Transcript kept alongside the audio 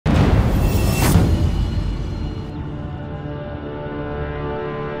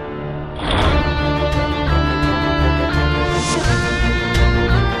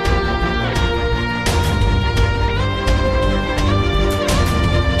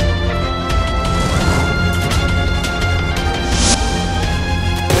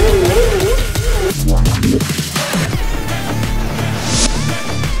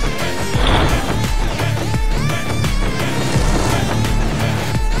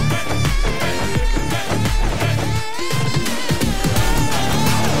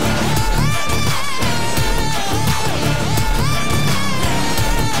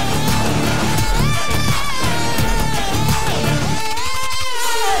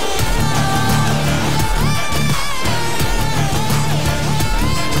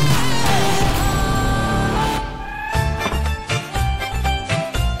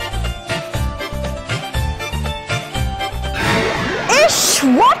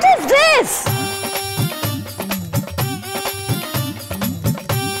What is this?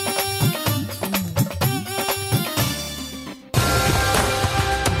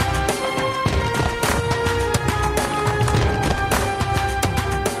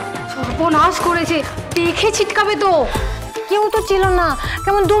 সর্বনাশ করেছে, দেখে ছিটকাবে তো। কেউ তো ছিল না,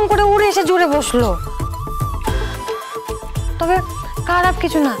 কেমন দুম করে উড়ে এসে জুড়ে বসলো। তবে খারাপ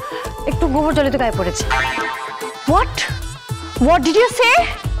কিছু না, একটু গোবর জলে তো গায়ে পড়েছে। What? What did you say?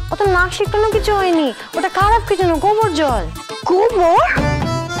 অত নাক শিখনো কিছু হয়নি, ওটা খারাপ কিছু না, গোবর জল। গোবর?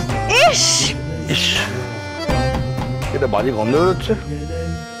 ইস ইস, এটা বাজে গন্ধ বেরোচ্ছে।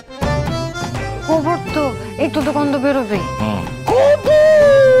 গোবর তো একটু তো গন্ধ বেরোবে।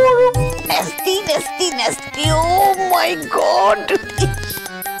 গোবর! Nasty, nasty, nasty. Oh my God!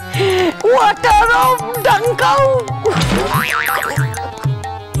 Water of Dunkau!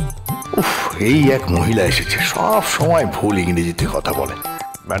 উফ, এই এক মহিলা এসেছে, সব সময় ভুল ইংরেজিতে কথা বলে।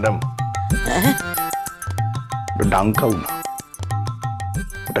 ম্যাডাম, ডাঙ্কাউ না,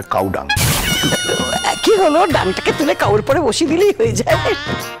 ওটা কাউ ডাং। কি হলো, ডাংটাকে তুলে কাউর পরে বসিয়ে দিলেই হয়ে যায়।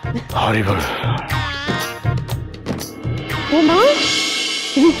 হরি বল। ও মা,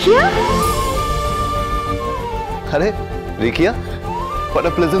 রিকিয়া? আরে Rikiya, what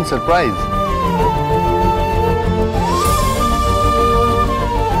a pleasant surprise.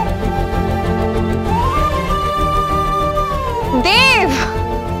 দেব,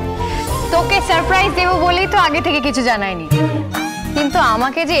 তোকে সারপ্রাইজ দেবো বলেই তো আগে থেকে কিছু জানাইনি, কিন্তু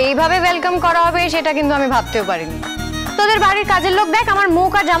আমাকে যে এইভাবে ওয়েলকাম করা হবে সেটা কিন্তু আমি ভাবতেও পারিনি। তোদের বাড়ির কাজের লোক দেখ আমার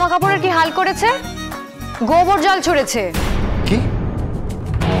মুখ আর জামা কাপড়ের কি হাল করেছে, গোবর জল ছুঁড়েছে। কি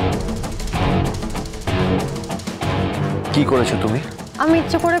কি করেছো তুমি? আমি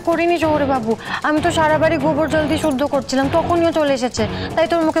ইচ্ছে করে করিনি শহরে বাবু, আমি তো সারা বাড়ি গোবর জল দিয়ে শুদ্ধ করছিলাম, তখনইও চলে এসেছে, তাই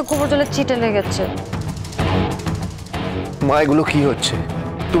তোর মুখে গোবর জলের ছিটে লেগেছে। মা, এগুলো কি হচ্ছে?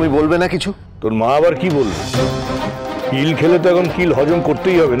 তুমি বলবে না কিছু? তোর মা আবার কি বলবে? কিল খেলে তো এখন কিল হজম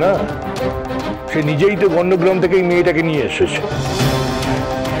করতেই হবে না। সে নিজেই তো গণ্ডগ্রাম থেকে এই মেয়েটাকে নিয়ে এসেছে।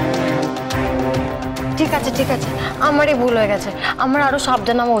 ঠিক আছে ঠিক আছে, আমারই ভুল হয়ে গেছে, আমার আরো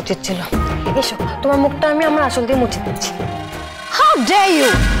সাবধান হওয়া উচিত ছিল। এসো, তোমার মুখটা আমি আমার আসল দিয়ে মুছে দিচ্ছি। How dare you!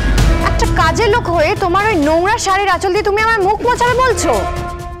 একটা কাজের লোক হয়ে তোমার ওই নোংরা শাড়ির আঁচল দিয়ে তুমি আমার মুখ মোছাবে বলছো?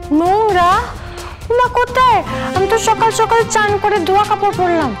 নোংরা? না, কোথায়? আমি তো সকাল সকাল চান করে ধোয়া কাপড়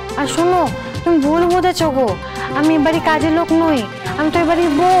পরলাম। আর শোনো, তুমি ভুল বুঝেছো গো, আমি এবারে কাজের লোক নই, আমি তো এবারে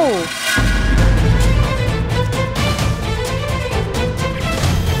বউ।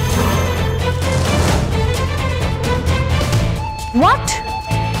 হোয়াট?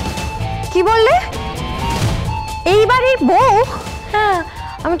 কি বললে? এই বাড়ির বউ? হ্যাঁ,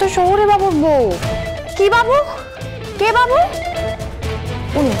 আমি তো শহুরে বাবুর বউ। কি বাবু? কে বাবু?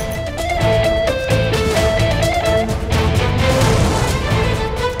 উনি।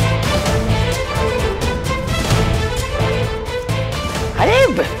 আরে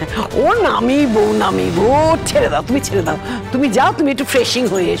ও নামিবো নামিবো, ছেড়ে দাও, তুমি ছেড়ে দাও, তুমি যাও, তুমি একটু ফ্রেশিং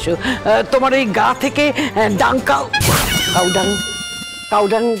হয়ে এসো। তোমার ওই গা থেকে ডাঙ্কাও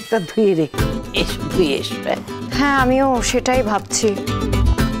কাউডাংটা ধুয়ে রেখে এসো, ধুয়ে এসো। হ্যাঁ, আমিও সেটাই ভাবছি।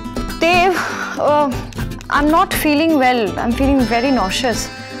 দেব, I am not feeling well, I am feeling very নশিয়াস।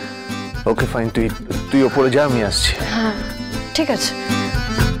 Okay fine, তুই ওপরে যা, আমি আসছি। হ্যাঁ ঠিক আছে।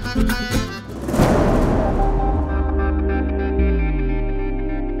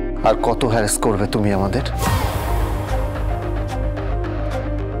 আর কত হ্যারাস করবে তুমি আমাদের?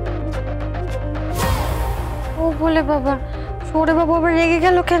 ও বলে বাবা, শহুরে বাবু আবার রেগে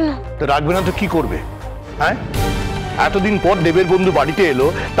গেল কেন? তো রাখবে না তো কি করবে? হ্যাঁ, এতদিন পর দেবের বন্ধু বাড়িতে এলো,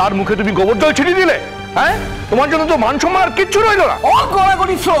 তার মুখে তুমি গোবর জল ছিটিয়ে দিলে। হ্যাঁ, তোমার জন্য তো মান সম্মান আর কিচ্ছু রইল না। ও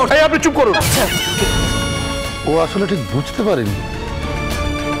গড়াগড়ি ফ্লোর। এই, আপনি চুপ করুন। ও আসলে ঠিক বুঝতে পারেনি।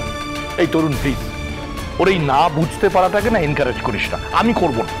 এই তরুণ, প্লিজ ওর এই না বুঝতে পারাটাকে না এনকারেজ করিস না, আমি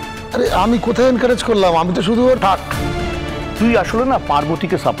করব না। আরে আমি কোথায় এনকারেজ করলাম? আমি তো শুধু ওর থাক, তুই আসলে না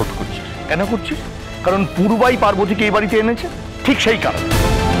পার্বতীকে সাপোর্ট করছিস। কেন করছিস? কারণ পূর্বাই পার্বতীকে এই বাড়িতে এনেছে, ঠিক সেই কারণ।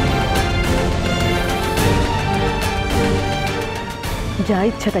 যা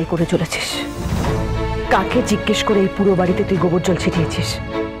ইচ্ছা তাই করে চলেছিস। কাকে জিজ্ঞেস করে এই পুরো বাড়িতে তুই গোবর জল ছিটিয়েছিস?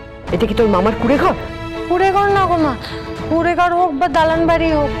 এটা কি তোর মামার কুড়ে ঘর? কুড়ে ঘর না গো মা, কুড়ে ঘর হোক বা দালান বাড়ি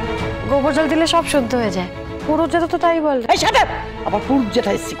হোক, গোবর জল দিলে সব শুদ্ধ হয়ে যায়। পুরো যেটা তো তাই বলে। এই শাট আপ! আবার পুরুষ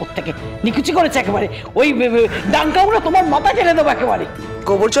যেটা এসছি কোত্থেকে নিকুচি করেছে একেবারে। ওই ডাঙ্কাগুলো তোমার মাথা ঢেলে দেবো একেবারে।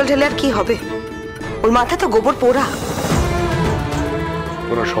 গোবর জল ঢেলে আর কি হবে? ওর মাথা তো গোবর পোড়া।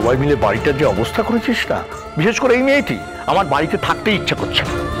 তোরা সবাই মিলে বাড়িটার যে অবস্থা করেছিস না, বিশেষ করে এই মেয়েটি, আমার বাড়িতে থাকতে ইচ্ছা করছে।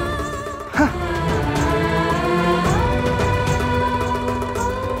 হ্যাঁ,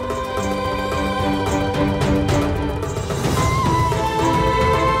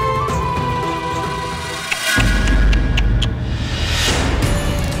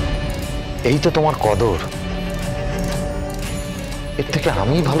 এই তো তোমার কদর। এর থেকে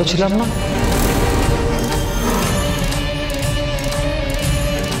আমি ভালো ছিলাম না?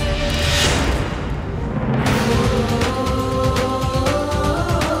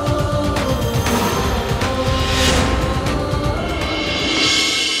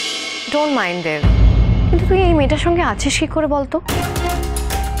 ডোন্ট মাইন্ড দেব, কিন্তু তুই এই মেয়েটার সঙ্গে আছিস কি করে বলতো?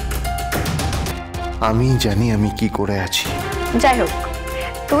 আমি জানি আমি কি করে আছি। যাই হোক,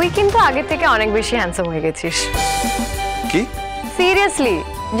 তুই কিন্তু আগে থেকে অনেক বেশি হ্যান্ডসাম হয়ে গেছিস। কি? সিরিয়াসলি,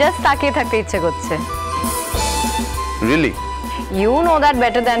 জাস্ট তাকিয়ে থাকতে ইচ্ছে করছে। Really? You know that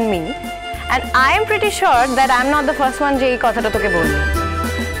better than me, and I am pretty sure that I am not the first one যে এই কথাটা তোকে বলল।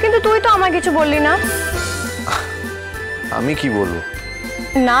 কিন্তু তুই তো আমায় কিছু বললি না। আমি কি বলবো?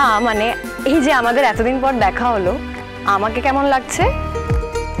 না মানে এই যে আমাদের এতদিন পর দেখা হলো, আমাকে কেমন লাগছে?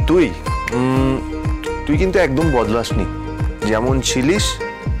 তুই তুই কিন্তু একদম বদলাসনি, যেমন ছিলিস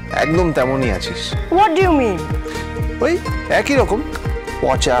একদম তেমনই আছিস। What do you mean? ওই একই রকম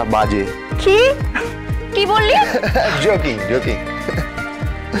পচা বাজে। কি কি বললি? Joking joking.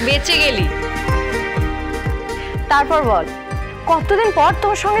 বেঁচে গেলি। তারপর বল, কতদিন পর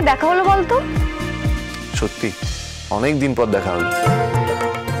তোর সঙ্গে দেখা হলো বলতো? সত্যি অনেক দিন পর দেখা হলো।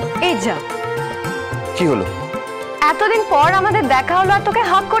 এই যা, কি হলো? এতদিন পর আমাদের দেখা হলো আর তোকে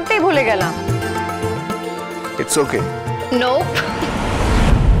হাগ করতেই ভুলে গেলাম। It's okay. নোপ।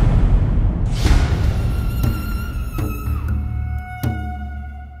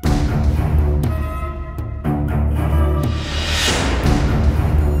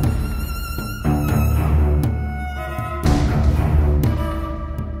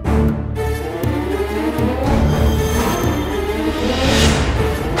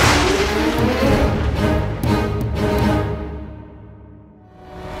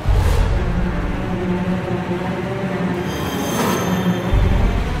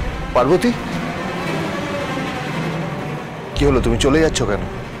 পার্বতী, কি হলো? তুমি চলে যাচ্ছ কেন?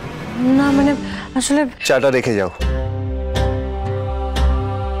 না মানে আসলে চাটা রেখে যাও।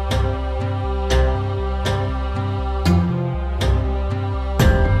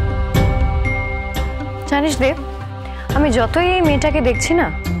 জানিস দেব, আমি যতই এই মেয়েটাকে দেখছি না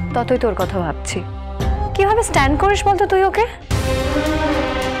ততই তোর কথা ভাবছি। কিভাবে স্ট্যান্ড করিস বলতো তুই ওকে?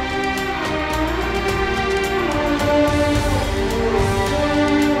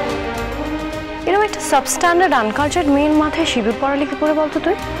 এরকম একটা সাবস্ট্যান্ডার্ড আনকালচার্ড মেয়ের মাথায় সিঁদুর পড়ালে কি করে বলতো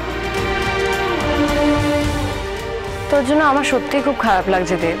তুই? তোর জন্য আমার সত্যিই খুব খারাপ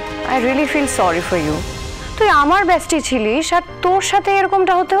লাগছে দেব। I really feel sorry for you. তুই আমার বেস্টি ছিলিস আর তোর সাথে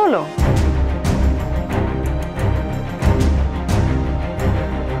এরকমটা হতে হলো।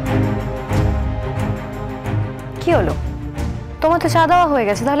 কি হলো? তোমার তো চা দেওয়া হয়ে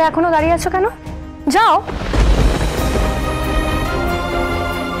গেছে, তাহলে এখনো দাঁড়িয়ে আছো কেন? যাও।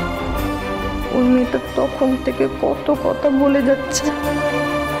 ওই মেয়েটা তখন থেকে কত কথা বলে যাচ্ছে।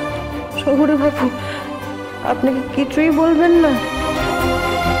 শহুরে বাবু, আপনি কি কিছুই বলবেন না?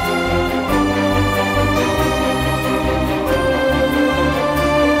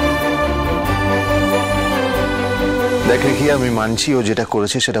 দেখ রেখি, আমি মানছি ও যেটা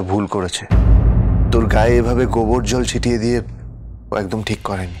করেছে সেটা ভুল করেছে। তোর গায়ে এভাবে গোবর জল ছিটিয়ে দিয়ে ও একদম ঠিক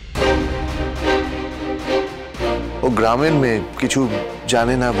করেনি। ও গ্রামের মেয়ে, কিছু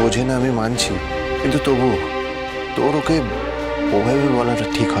জানে না বোঝে না, আমি মানছি, কিন্তু তবু তোর ওকে ওভাবে বলাটা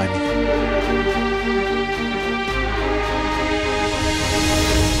ঠিক হয়নি।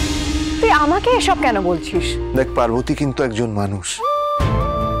 তুই আমাকে এসব কেন বলছিস? দেখ পার্বতী কিন্তু একজন মানুষ,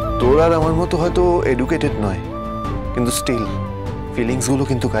 তোর আর আমার মতো হয়তো এডুকেটেড নয়, কিন্তু স্টিল ফিলিংস গুলো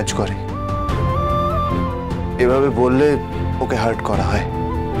কিন্তু কাজ করে। এভাবে বললে ওকে হার্ট করা হয়,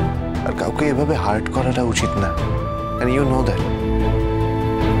 আর কাউকে এভাবে হার্ট করাটা উচিত না। And you know that.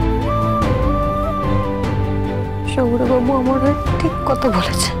 শহুরে বাবু আমার ঠিক কথা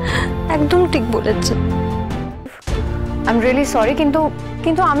বলেছে, একদম ঠিক বলেছে। আই এম রিয়েলি সরি,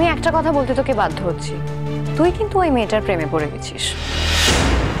 কিন্তু আমি একটা কথা বলতে তোকে বাধ্য হচ্ছি। তুই কিন্তু ওই মেয়েটার প্রেমে পড়ে গেছিস।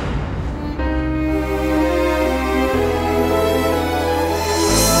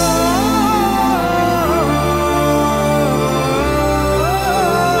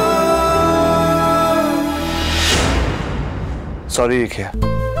 সরি রেখা,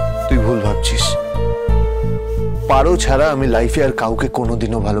 তুই ভুল ভাবছিস। পারো ছাড়া আমি লাইফে আর কাউকে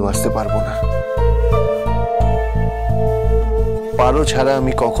কোনোদিনও ভালোবাসতে পারবো না। পারো ছাড়া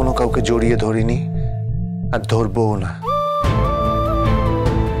আমি কখনো কাউকে জড়িয়ে ধরিনি আর ধরবও না।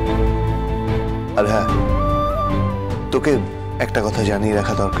 আর হ্যাঁ, তোকে একটা কথা জানিয়ে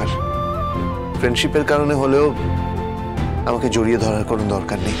রাখা দরকার, ফ্রেন্ডশিপের কারণে হলেও আমাকে জড়িয়ে ধরার কোনো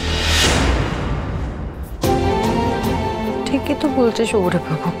দরকার নেই। ঠিকই তো বলছে শহুরে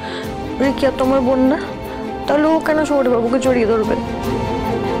বাবু, রিকি আর তোমার বোন না? তাহলে ও কেন শহরে বাবুকে জড়িয়ে ধরবে?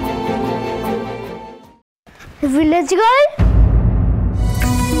 ভিলেজ গার্ল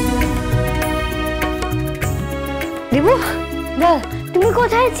দেবু বল, তুমি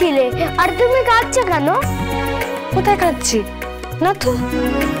কোথায় ছিলে আর তুমি কাঁদছো কেন? কোথায় কাঁদছি না তো,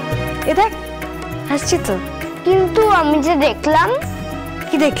 এ দেখ হাসছি তো। কিন্তু আমি যে দেখলাম।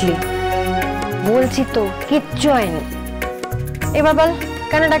 কি দেখলি? বলছি তো কিচ্ছু হয়নি। এবার বল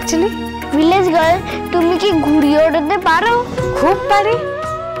কেন ডাকছিলি? ভিলেজ গার্ল, তুমি কি ঘুড়ি ওড়াতে পারো? খুব পারি,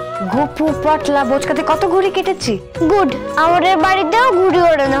 গোপু পটলা বোচকাতে কত ঘুড়ি কেটেছি। গুড, আমাদের বাড়িতেও ঘুড়ি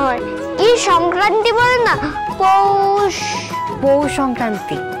ওড়ানো হয়। কি সংক্রান্তি বলে না, পৌষ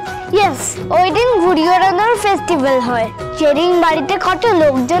সংক্রান্তি। ইয়েস, ওই দিন ঘুড়ি ওড়ানোর ফেস্টিভ্যাল হয়। সেদিন বাড়িতে কত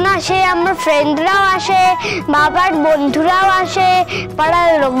লোকজন আসে, আমার ফ্রেন্ডরাও আসে, বাবার বন্ধুরাও আসে, পাড়ার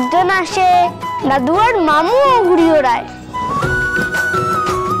লোকজন আসে, দাদু আর মামুও ঘুড়ি ওড়ায়।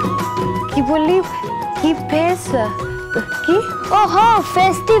 কি বললি? কি ফেস? কি? ওহো,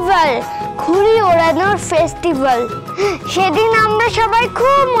 ফেস্টিভ্যাল, ঘুড়ি ওড়ানোর ফেস্টিভ্যাল। সেদিন আমরা সবাই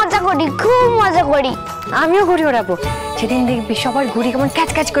খুব মজা করি, খুব মজা করি। আমিও ঘুড়ি ওড়াবো। সেদিন দেখবি সবার ঘুড়ি কেমন ক্যাচ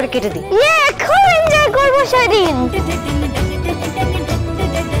ক্যাচ করে কেটে দিই। খুব এনজয় করবো সেদিন।